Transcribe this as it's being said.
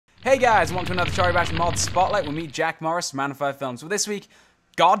Hey guys, welcome to another Toribash mod spotlight with me, Jack Morris, Man of 5 Films. Well, this week,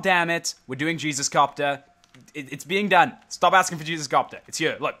 god damn it, we're doing Jesus Copter. It's being done. Stop asking for Jesus Copter. It's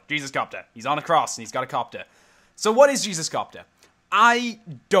here. Look, Jesus Copter. He's on a cross and he's got a copter. So what is Jesus Copter? I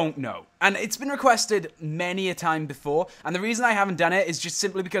don't know. And it's been requested many a time before, and the reason I haven't done it is just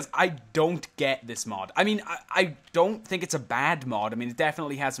simply because I don't get this mod. I mean, I don't think it's a bad mod. I mean, it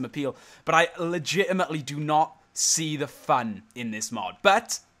definitely has some appeal, but I legitimately do not see the fun in this mod.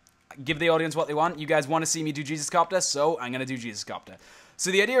 But give the audience what they want. You guys want to see me do Jesus Copter, so I'm going to do Jesus Copter.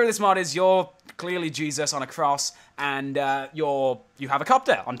 So the idea of this mod is you're clearly Jesus on a cross, and you have a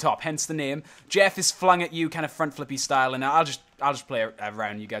copter on top, hence the name. Jeff is flung at you, kind of front flippy style, and I'll just play it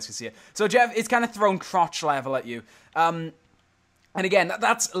around. You guys can see it. So Jeff is kind of thrown crotch level at you. And again,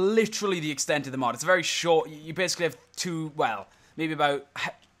 that's literally the extent of the mod. It's very short. You basically have maybe about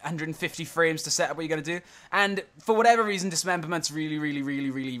 150 frames to set up what you're going to do. And for whatever reason, dismemberment's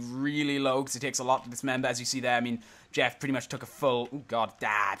really low, because it takes a lot to dismember, as you see there. I mean, Jeff pretty much took a full... Oh, God,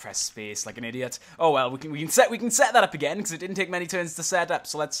 press space like an idiot. Oh, well, we can set that up again, because it didn't take many turns to set up.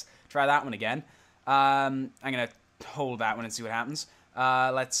 So let's try that one again. I'm going to hold that one and see what happens.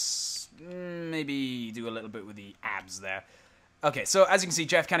 Let's maybe do a little bit with the abs there. Okay, so as you can see,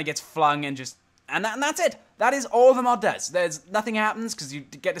 Jeff kind of gets flung and just... And that's it. That is all the mod does. There's nothing happens because you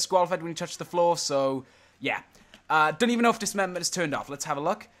get disqualified when you touch the floor. So yeah, don't even know if dismemberment is turned off. Let's have a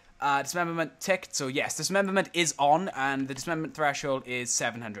look. Dismemberment ticked. So yes, dismemberment is on, and the dismemberment threshold is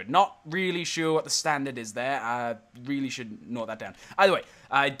 700. Not really sure what the standard is there. I really should note that down. Either way,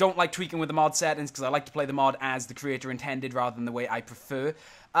 I don't like tweaking with the mod settings because I like to play the mod as the creator intended rather than the way I prefer.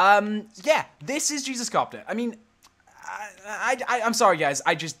 Yeah, this is Jesus Copter. I mean, I'm sorry guys.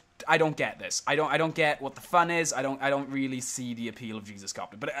 I don't get this. I don't get what the fun is. I don't really see the appeal of Jesus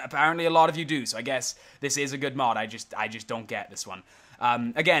Copter. But apparently a lot of you do, so I guess this is a good mod. I just don't get this one.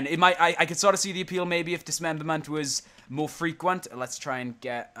 Again, I could sort of see the appeal maybe if dismemberment was more frequent. Let's try and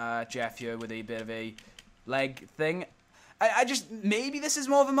get Jeff here with a bit of a leg thing. Maybe this is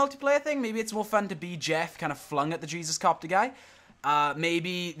more of a multiplayer thing. Maybe it's more fun to be Jeff kind of flung at the Jesus Copter guy.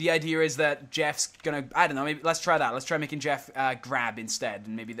 Maybe the idea is that Jeff's gonna, I don't know, maybe let's try that. Let's try making Jeff grab instead,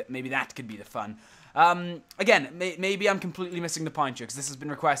 and maybe that could be the fun. Again, maybe I'm completely missing the point here, because this has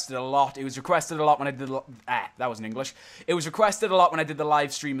been requested a lot. It was requested a lot when I did that wasn't English. It was requested a lot when I did the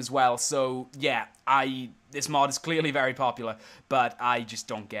live stream as well, so yeah, this mod is clearly very popular, but I just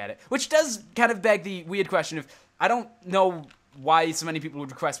don't get it. Which does kind of beg the weird question of, I don't know why so many people would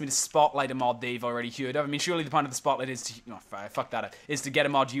request me to spotlight a mod they've already heard of. I mean, surely the point of the spotlight is to... Oh, fuck that up. Is to get a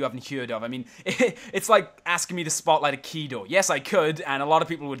mod you haven't heard of. I mean, it's like asking me to spotlight a Kido. Yes, I could, and a lot of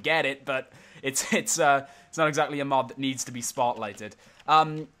people would get it, but it's not exactly a mod that needs to be spotlighted.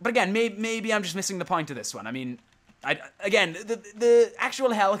 But again, maybe I'm just missing the point of this one. I mean... Again, the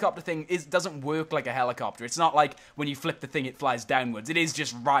actual helicopter thing doesn't work like a helicopter. It's not like when you flip the thing, it flies downwards. It is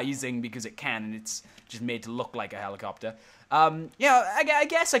just rising because it can, and it's just made to look like a helicopter. Yeah, I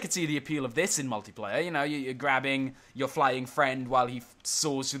guess I could see the appeal of this in multiplayer. You know, you're grabbing your flying friend while he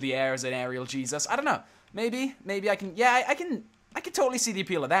soars through the air as an aerial Jesus. I don't know. Maybe I can. Yeah, I can totally see the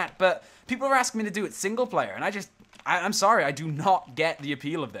appeal of that. But people are asking me to do it single player, and I'm sorry, I do not get the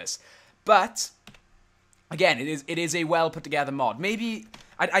appeal of this. But again, it is a well put together mod. Maybe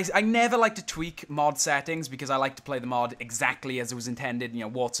I never like to tweak mod settings because I like to play the mod exactly as it was intended, you know,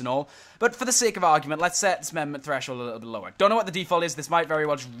 warts and all. But for the sake of argument, let's set dismemberment threshold a little bit lower. Don't know what the default is. This might very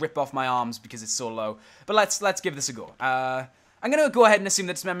well just rip off my arms because it's so low. But let's give this a go. I'm gonna go ahead and assume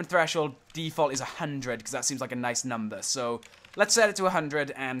that dismemberment threshold default is 100 because that seems like a nice number. So let's set it to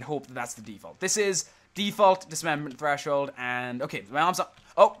 100 and hope that that's the default. This is default dismemberment threshold, and okay, my arms up.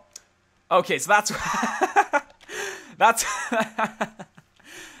 Oh, okay, so that's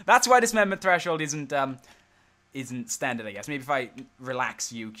that's why dismemberment threshold isn't standard, I guess. Maybe if I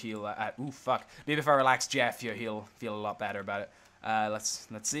relax you, he'll... ooh, fuck. Maybe if I relax Jeff here, he'll feel a lot better about it. Let's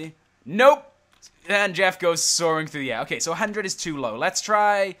see. Nope! And Jeff goes soaring through the air. Okay, so 100 is too low. Let's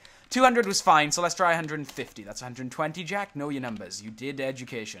try... 200 was fine, so let's try 150. That's 120, Jack? Know your numbers. You did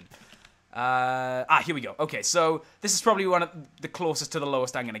education. Here we go. Okay, so this is probably one of the closest to the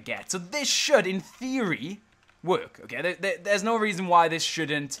lowest I'm going to get. So this should, in theory, work. Okay, there's no reason why this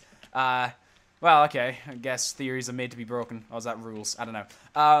shouldn't. Well, okay, I guess theories are made to be broken. Or is that rules? I don't know.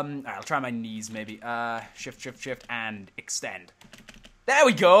 Alright, I'll try my knees, maybe. Shift, and extend. There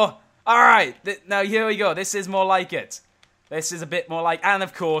we go! Alright, now here we go. This is more like it. This is a bit more like... And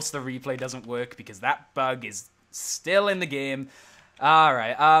of course, the replay doesn't work because that bug is still in the game.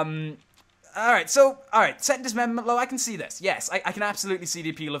 Alright, Alright, set dismemberment low, I can see this. Yes, I can absolutely see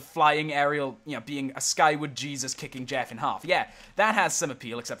the appeal of flying aerial, being a skyward Jesus kicking Jeff in half. Yeah, that has some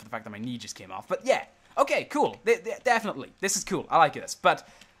appeal, except for the fact that my knee just came off. But yeah, okay, cool. Definitely. This is cool. I like this. But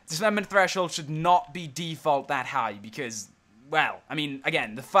dismemberment threshold should not be default that high because, well, I mean,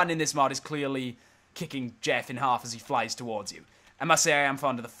 again, the fun in this mod is clearly kicking Jeff in half as he flies towards you. I must say I am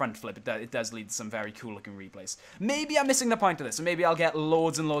fond of the front flip. It does lead to some very cool looking replays. Maybe I'm missing the point of this, and maybe I'll get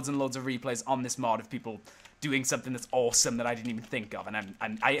loads and loads and loads of replays on this mod of people doing something that's awesome that I didn't even think of, and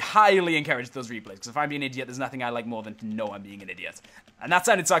I highly encourage those replays, because if I'm being an idiot, there's nothing I like more than to know I'm being an idiot. And that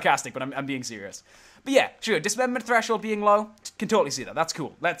sounded sarcastic, but I'm being serious. But yeah, sure, dismemberment threshold being low, can totally see that. That's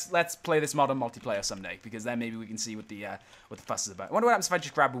cool. Let's play this mod on multiplayer someday, because then maybe we can see what the fuss is about. I wonder what happens if I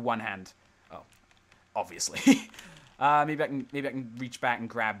just grab with one hand. Oh, obviously. Maybe I can reach back and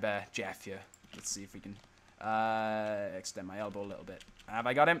grab Jeff here. Let's see if we can extend my elbow a little bit. Have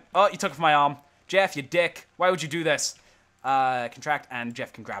I got him? Oh, you took off my arm. Jeff, you dick. Why would you do this? Contract and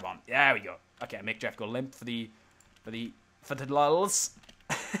Jeff can grab on. There we go. Okay, make Jeff go limp for the lulls.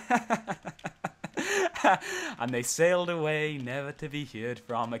 And they sailed away, never to be heard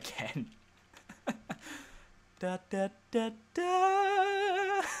from again. Da da da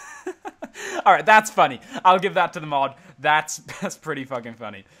da. Alright, that's funny. I'll give that to the mod. That's pretty fucking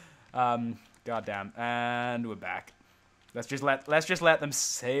funny. Goddamn. And we're back. Let's just let them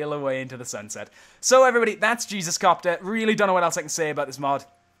sail away into the sunset. So everybody, that's Jesus Copter. Really don't know what else I can say about this mod.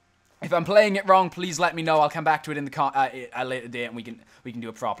 If I'm playing it wrong, please let me know. I'll come back to it in the a later date, and we can do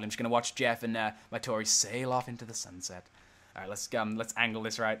it properly. I'm just gonna watch Jeff and my Tori sail off into the sunset. All right, let's angle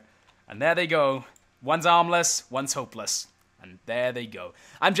this right. And there they go. One's armless, one's hopeless. And there they go.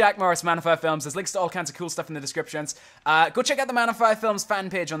 I'm Jack Morris, Man of Fire Films. There's links to all kinds of cool stuff in the descriptions. Go check out the Man of Fire Films fan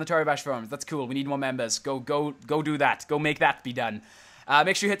page on the Toribash forums. That's cool. We need more members. Go do that. Go make that be done.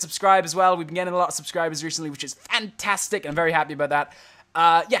 Make sure you hit subscribe as well. We've been getting a lot of subscribers recently, which is fantastic. I'm very happy about that.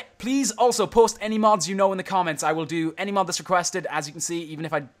 Yeah, please also post any mods you know in the comments. I will do any mod that's requested. As you can see, even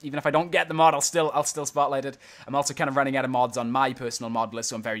if I don't get the mod, I'll still spotlight it. I'm also kind of running out of mods on my personal mod list,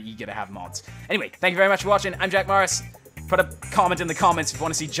 so I'm very eager to have mods. Anyway, thank you very much for watching. I'm Jack Morris. Put a comment in the comments if you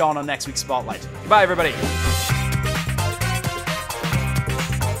want to see John on next week's Spotlight. Goodbye, everybody.